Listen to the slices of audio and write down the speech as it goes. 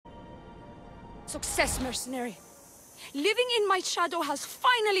Success, mercenary. Living in my shadow has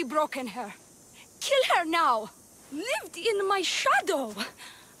finally broken her. Kill her now! Lived in my shadow!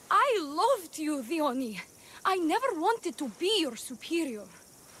 I loved you, Dione. I never wanted to be your superior.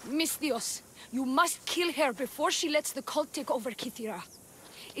 Misthios, you must kill her before she lets the cult take over Kythera.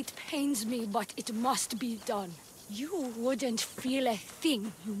 It pains me, but it must be done. You wouldn't feel a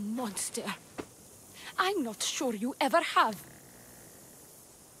thing, you monster. I'm not sure you ever have.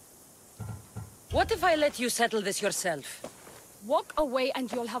 What if I let you settle this yourself? Walk away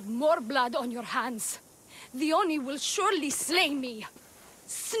and you'll have more blood on your hands. Dione will surely slay me.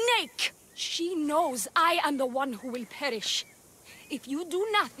 Snake! She knows I am the one who will perish. If you do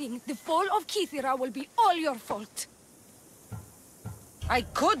nothing, the fall of Kythera will be all your fault. I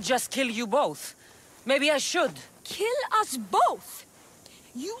could just kill you both. Maybe I should. Kill us both?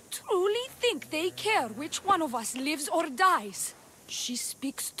 You truly think they care which one of us lives or dies? She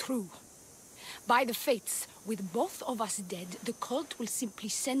speaks true. By the fates, with both of us dead, the cult will simply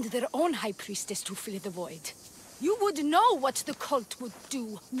send their own High Priestess to fill the void. You would know what the cult would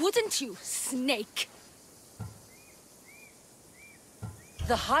do, wouldn't you, Snake?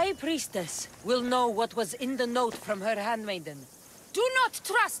 The High Priestess will know what was in the note from her handmaiden. Do not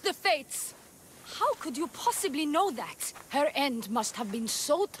trust the fates! How could you possibly know that? Her end must have been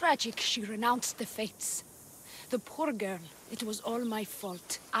so tragic she renounced the fates. The poor girl, it was all my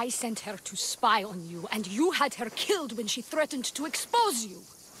fault. I sent her to spy on you, and you had her killed when she threatened to expose you.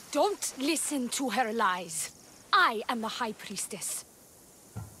 Don't listen to her lies. I am the High Priestess.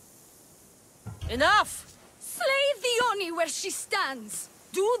 Enough! Slay Dione where she stands!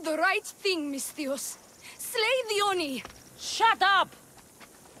 Do the right thing, Misthios. Slay Dione! Shut up!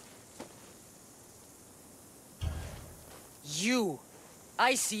 You.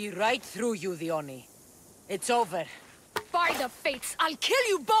 I see right through you, Dione. It's over. By the fates, I'll kill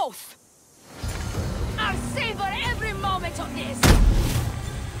you both! Our savior